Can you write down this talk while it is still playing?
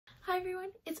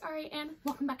everyone, it's Ari and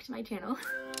welcome back to my channel.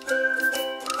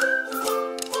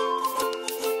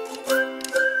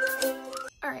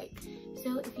 Alright,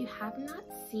 so if you have not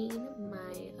seen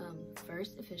my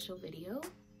first official video,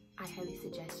 I highly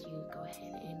suggest you go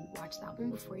ahead and watch that one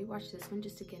before you watch this one,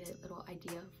 just to get a little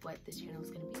idea of what this channel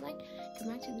is going to be like. Come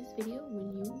back to this video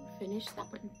when you finish that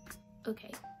one.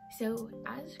 Okay, so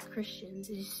as Christians,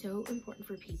 it is so important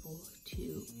for people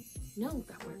to know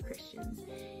that we're Christians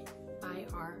by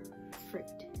our fruit.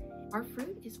 Our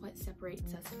fruit is what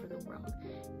separates us from the world.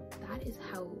 That is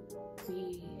how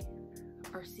we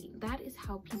are seen. That is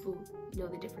how people know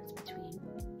the difference between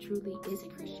truly is a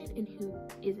Christian and who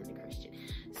isn't a Christian.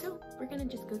 So we're gonna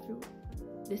just go through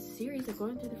this series of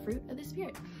going through the fruit of the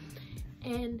Spirit.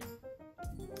 And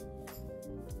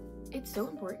it's so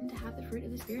important to have the fruit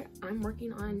of the Spirit. I'm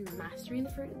working on mastering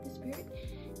the fruit of the Spirit,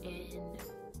 and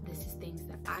this is things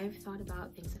that I've thought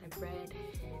about, things that I've read,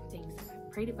 things that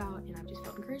I've prayed about, and I've just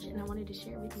felt encouraged, and I wanted to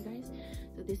share with you guys.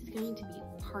 So this is going to be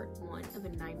part 1 of a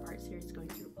 9-part series going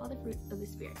through all the fruit of the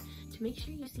Spirit. To make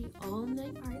sure you see all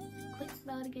 9 parts, click the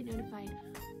bell to get notified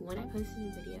when I post a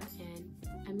new video,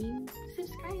 and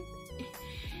subscribe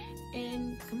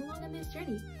and come along on this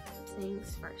journey.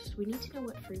 Things first, we need to know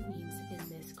what fruit means in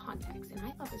this context, and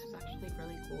I thought this was actually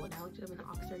really cool, and I looked it up in the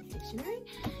Oxford Dictionary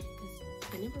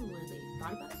because I never really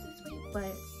thought about it this way.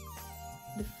 But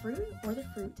the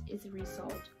fruit is a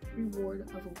result, reward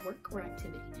of a work or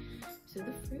activity. So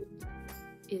the fruit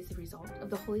is the result of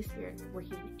the Holy Spirit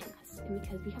working in us, and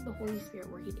because we have the Holy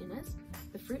Spirit working in us,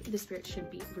 the fruit of the Spirit should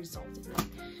be a result of that.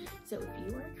 So if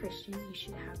you are a Christian, you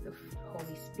should have the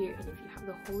Holy Spirit, and if you have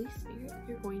the Holy Spirit,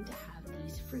 you're going to have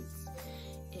these fruits.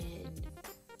 And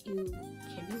you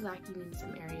can be lacking in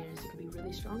some areas, you can be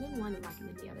really strong in one and lacking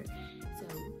in the other. So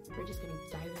we're just going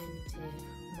to dive into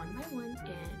one by one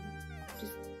and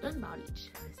just learn about each.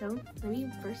 So let me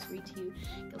first read to you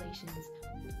Galatians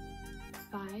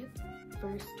 5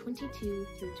 verse 22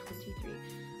 through 23.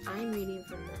 I'm reading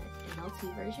from the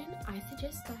NLT version. I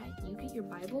suggest that you get your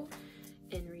Bible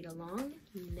and read along.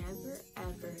 Never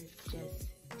ever just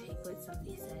take what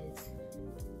somebody says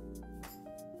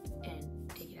and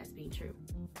take it as being true,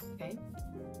 okay?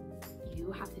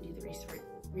 You have to do the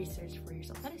research for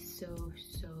yourself. That is so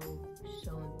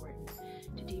important,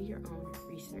 to do your own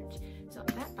research. So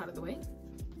with that out of the way,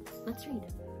 let's read.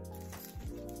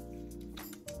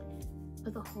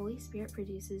 But the Holy Spirit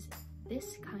produces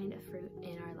this kind of fruit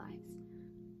in our lives: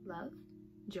 love,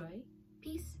 joy,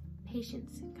 peace,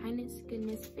 patience, kindness,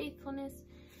 goodness, faithfulness,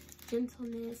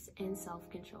 gentleness, and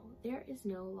self-control. There is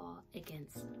no law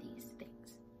against these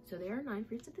things. So there are 9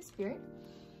 fruits of the Spirit.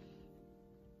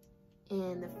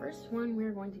 And the first one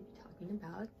we're going to be talking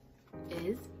about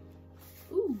is,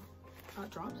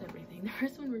 drops everything. The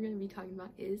first one we're going to be talking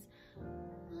about is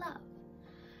love.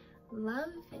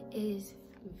 Love is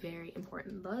very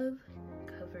important. Love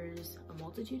covers a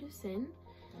multitude of sin.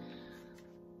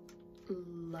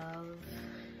 Love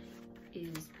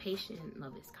is patient.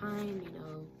 Love is kind. You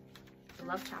know, the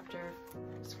love chapter,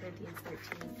 1 Corinthians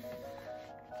 13.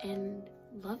 And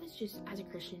love is just, as a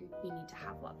Christian, we need to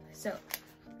have love. So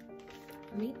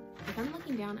if I'm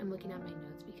looking down, I'm looking at my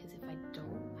notes, because if I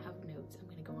don't have notes, I'm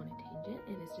going to go on a tangent,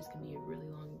 and it's just going to be a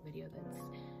really long video that's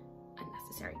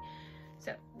unnecessary.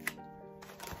 So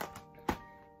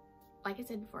like I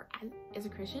said before, as a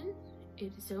Christian,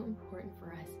 it is so important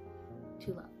for us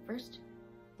to love. First,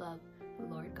 love the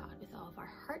Lord God with all of our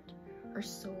heart, our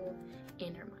soul,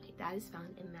 and our mind. That is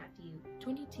found in Matthew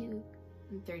 22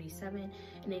 and 37,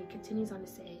 and then continues on to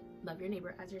say, love your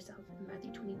neighbor as yourself in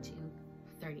Matthew 22,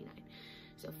 39.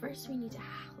 So first, we need to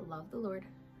love the Lord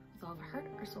with all of our heart,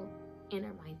 our soul, and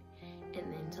our mind,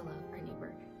 and then to love our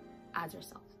neighbor as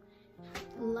ourselves.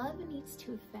 Love needs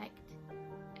to affect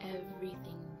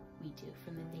everything we do,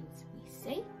 from the things we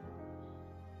say,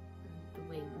 the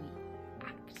way we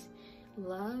act.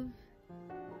 Love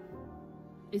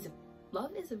is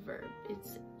a verb.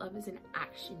 Love is an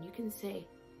action. You can say,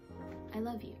 I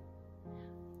love you,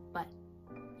 but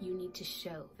you need to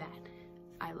show that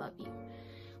I love you.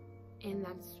 And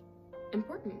that's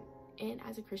important. And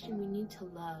as a Christian, we need to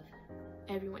love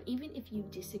everyone, even if you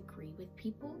disagree with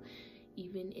people,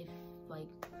 even if, like,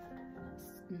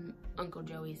 Uncle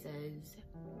Joey says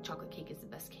chocolate cake is the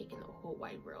best cake in the whole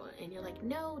wide world, and you're like,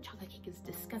 no, chocolate cake is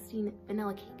disgusting,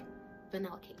 vanilla cake.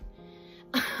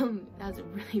 That was a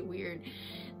really weird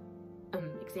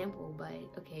example,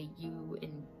 but okay, you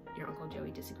and your Uncle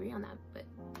Joey disagree on that, but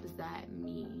does that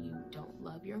mean you don't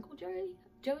love your Uncle Joey?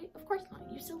 Of course not.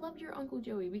 You still love your Uncle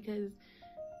Joey, because,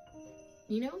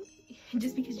 you know,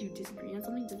 just because you disagree on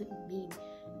something doesn't mean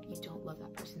you don't love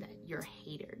that person, that you're a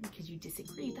hater because you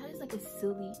disagree. That is like a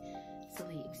silly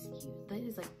silly excuse. That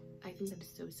is like, I think that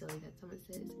is so silly that someone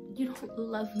says, you don't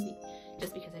love me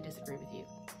just because I disagree with you.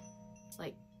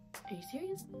 Like, are you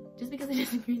serious? Just because I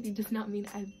disagree with you does not mean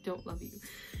I don't love you.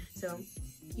 So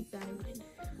keep that in mind.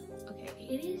 Okay,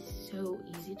 it is so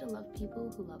easy to love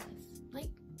people who love us. Like,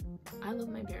 I love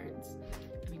my parents.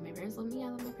 I mean, my parents love me, I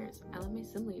love my parents. I love my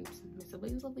siblings. My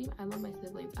siblings love me, I love my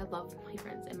siblings. I love my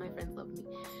friends, and my friends love me.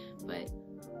 But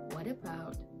what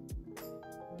about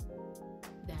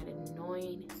that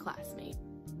annoying classmate?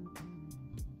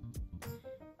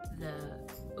 The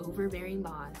overbearing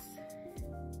boss,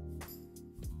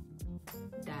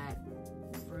 that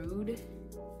rude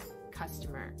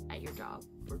customer at your job,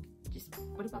 or just,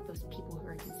 what about those people who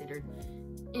are considered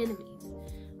enemies?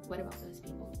 What about those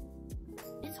people?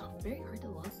 It's very hard to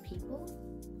love people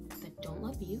that don't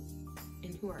love you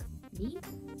and who are mean,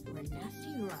 who are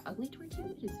nasty, who are ugly towards you.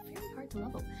 It is very hard to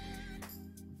love them.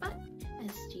 But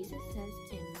as Jesus says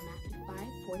in Matthew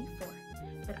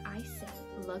 5:44, but I say,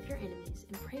 love your enemies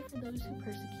and pray for those who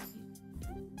persecute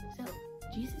you. So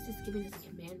Jesus is giving us a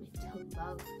commandment to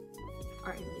love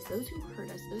our enemies, those who hurt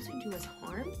us, those who do us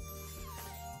harm.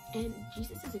 And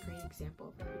Jesus is a great example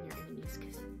of loving your enemies,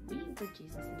 because we were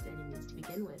Jesus' enemies to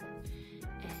begin with.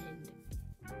 And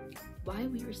while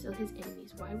we were still his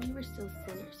enemies, while we were still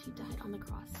sinners, he died on the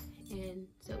cross. And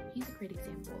so he's a great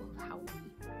example of how we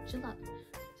should love.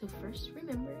 So first,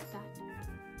 remember that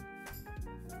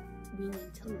we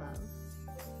need to love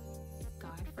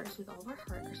God first with all of our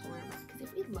heart, our soul, and our mind. Because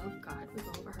if we love God with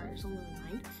all of our heart, our soul, and our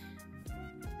mind,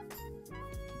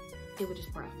 it would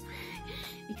just pour out.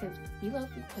 Because we love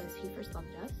because he first loved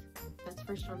us. That's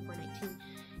 1 John 4:19.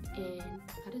 And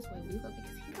that is why we love,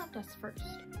 because he loved us first.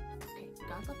 Okay,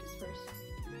 God loved us first.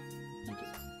 He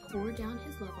just poured down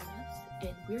his love on us,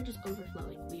 and we're just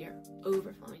overflowing. We are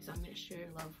overflowing. So I'm going to share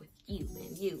love with you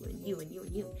and you and you and you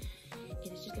and you.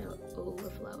 And it's just going to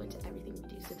overflow into everything we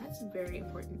do. So that's very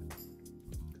important.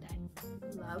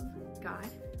 That love God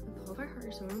with all of our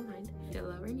heart, soul, and mind, to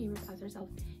love our neighbors as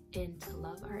ourselves, and to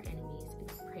love our enemies and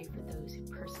to pray for those who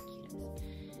persecute us.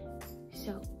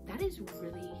 So that is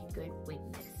really good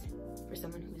witness for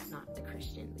someone who is not a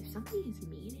Christian. If somebody is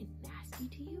mean and nasty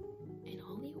to you, and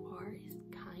all you are is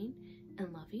kind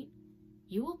and loving,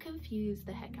 you will confuse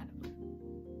the heck out of them,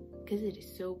 because it is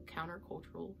so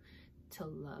countercultural to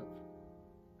love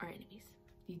our enemies.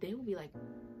 They will be like,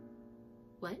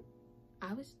 what?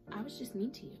 I was just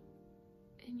mean to you.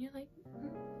 And you're like,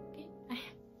 okay,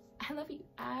 I love you.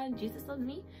 Jesus loves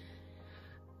me.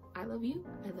 I love you.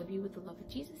 I love you with the love of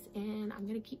Jesus, and I'm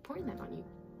gonna keep pouring that on you.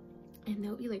 And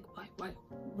they'll be like, why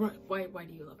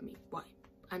do you love me? Why?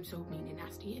 I'm so mean and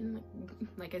nasty. And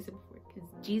like I said before, because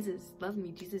Jesus loved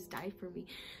me. Jesus died for me,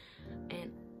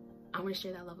 and I want to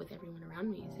share that love with everyone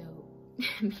around me. So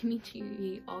be to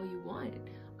me all you want.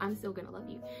 I'm still gonna love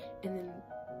you, and then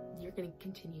you're going to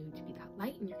continue to be that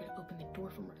light, and you're going to open the door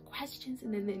for more questions,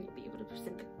 and then you'll be able to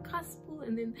present the gospel,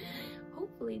 and then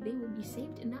hopefully they will be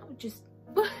saved. And that would just,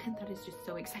 that is just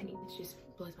so exciting. It just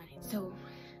blows my mind. So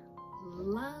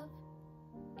love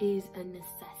is a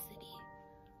necessity.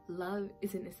 Love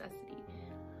is a necessity,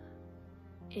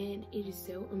 and it is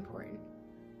so important.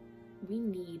 We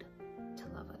need to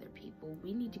love other people.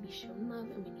 We need to be shown love,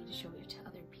 and we need to show it to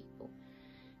other people.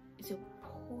 So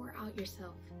pour out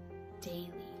yourself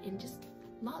daily and just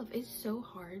love. It's so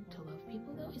hard to love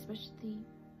people though, especially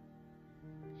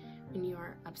when you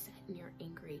are upset and you're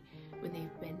angry when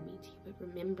they've been mean to you. But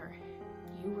remember,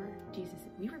 we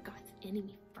were God's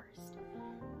enemy first,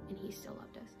 and he still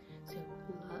loved us. So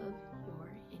love your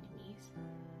enemies.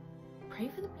 Pray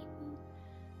for the people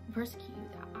who persecute you.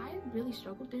 That I really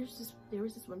struggled. There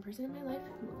was this one person in my life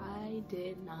who I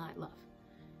did not love.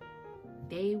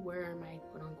 They were my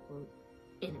quote-unquote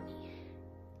enemy.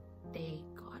 They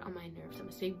got on my nerves so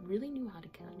much. They really knew how to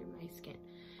get under my skin.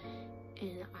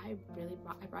 And I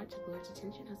brought it to the Lord's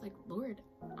attention. I was like, Lord,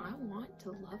 I want to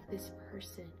love this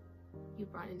person you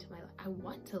brought into my life. I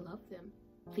want to love them.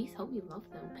 Please help me love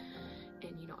them.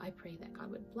 And I pray that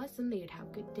God would bless them. They would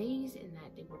have good days, and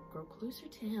that they would grow closer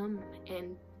to him.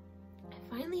 And I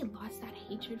finally lost that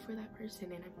hatred for that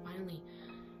person, and I finally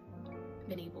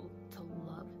been able to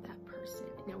love that person.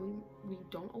 Now we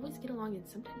don't always get along, and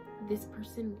sometimes this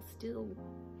person will still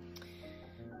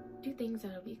do things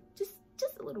that'll be just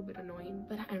a little bit annoying,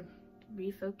 but I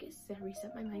refocus, I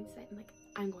reset my mindset, and like,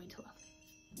 I'm going to love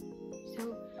them.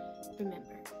 So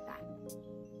remember that.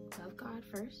 Love God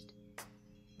first,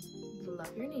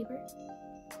 love your neighbor,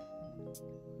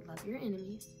 love your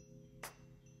enemies,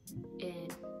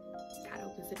 and that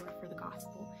opens the door for the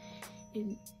gospel.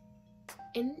 And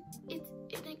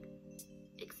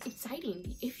it's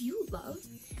exciting. If you love,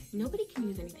 nobody can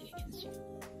use anything against you.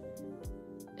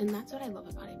 And that's what I love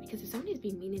about it, because if somebody's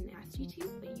being mean and nasty to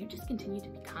you, but you just continue to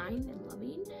be kind and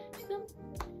loving to them,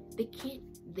 they can't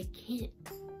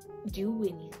do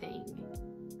anything.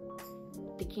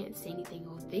 They can't say anything.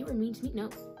 Oh, they were mean to me. No,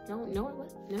 I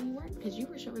wasn't. No, you weren't, because you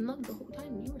were showing love the whole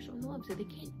time. You were showing the love, so they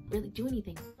can't really do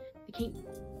anything. They can't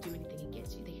do anything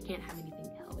against you. They can't have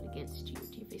anything held against you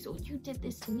to your face. Oh, you did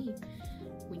this to me,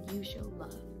 when you show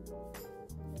love. So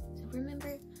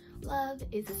remember, love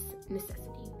is a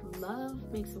necessity. Love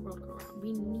makes the world go around.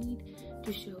 We need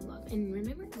to show love. And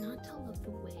remember not to love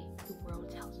the way the world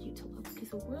tells you to love, because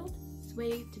the world's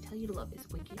way to tell you to love is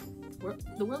wicked.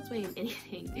 The world's way in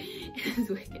anything is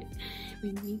wicked.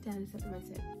 We need to have a separate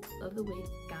mindset. Love the way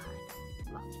God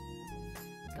loves.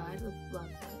 God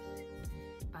loves us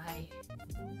by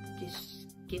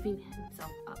just giving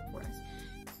himself up for us.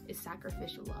 It's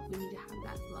sacrificial love. We need to have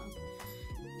that love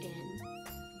and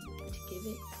to give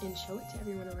it and show it to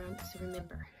everyone around us. So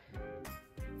remember,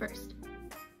 first,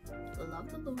 love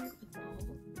the Lord with all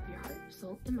of your heart,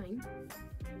 soul, and mind.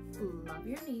 Love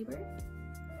your neighbor.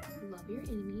 Love your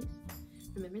enemies.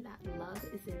 Remember that love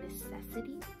is a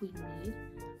necessity. We need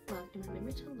love. And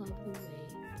remember to love the way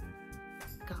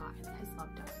God has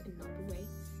loved us and not the way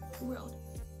the world.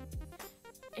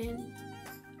 And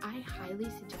I highly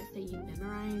suggest that you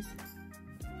memorize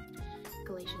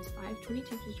Galatians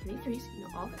 5:22-23, so you know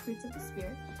all the fruits of the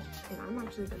Spirit. And I'm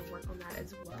actually going to work on that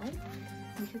as well,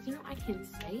 because you know I can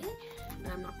say it,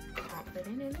 but I'm not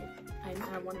confident in it. I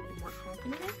want to be more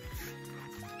confident in it.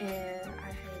 And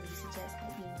I highly suggest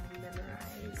that you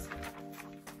memorize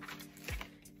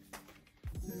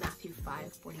Matthew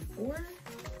 5:44.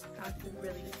 That's a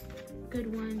really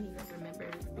good one. You know, remember,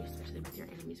 especially with your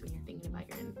enemies, when you're thinking about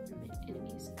your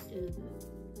enemies.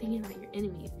 Thinking about your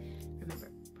enemies, remember,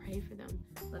 pray for them.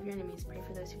 Love your enemies. Pray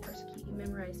for those who persecute you.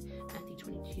 Memorize Matthew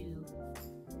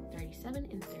 22:37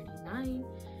 and 39.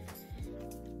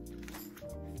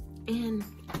 And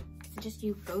I suggest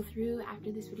you go through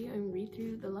after this video and read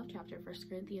through the love chapter, 1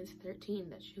 Corinthians 13,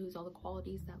 that shows all the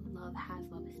qualities that love has.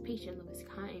 Love is patient, love is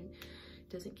kind,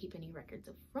 doesn't keep any records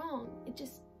of wrong.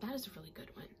 That is a really good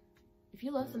one. If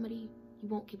you love somebody, you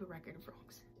won't keep a record of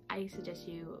wrongs. I suggest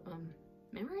you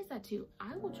memorize that too.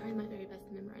 I will try my very best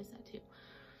to memorize that too.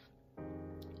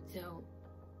 So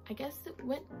I guess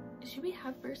should we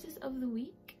have verses of the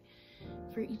week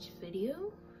for each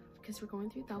video? Because we're going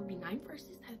through, that would be 9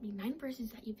 verses. That would be 9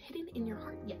 verses that you've hidden in your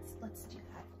heart. Yes, let's do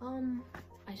that.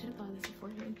 I should have thought of this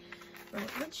beforehand.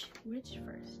 But which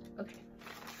first? Okay,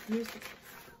 here's the thing.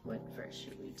 What verse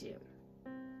should we do?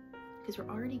 Because we're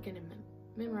already gonna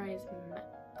memorize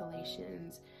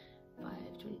Galatians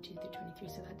 5:22-23,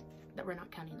 so that we're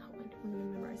not counting that one. We're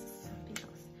gonna memorize something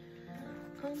else.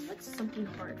 What's something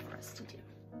hard for us to do?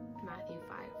 Matthew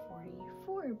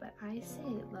 5:44. But I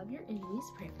say, love your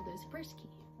enemies, pray for those who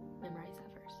persecute you. Memorize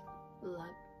that verse.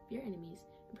 Love your enemies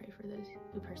and pray for those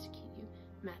who persecute you.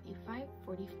 Matthew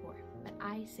 5:44. But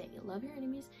I say, love your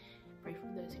enemies, pray for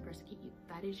those who persecute you.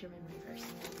 That is your memory verse.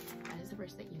 That is the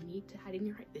verse that you need to hide in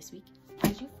your heart this week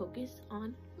as you focus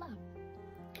on love.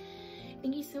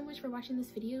 Thank you so much for watching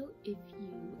this video. If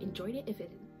you enjoyed it, if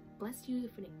it blessed you,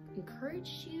 if it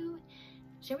encouraged you,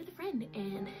 share with a friend.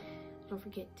 And don't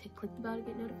forget to click the bell to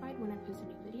get notified when I post a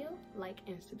new video. Like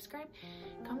and subscribe.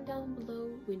 Comment down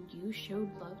below when you showed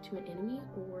love to an enemy,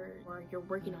 or you're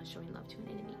working on showing love to an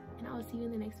enemy. And I will see you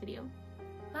in the next video.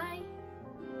 Bye!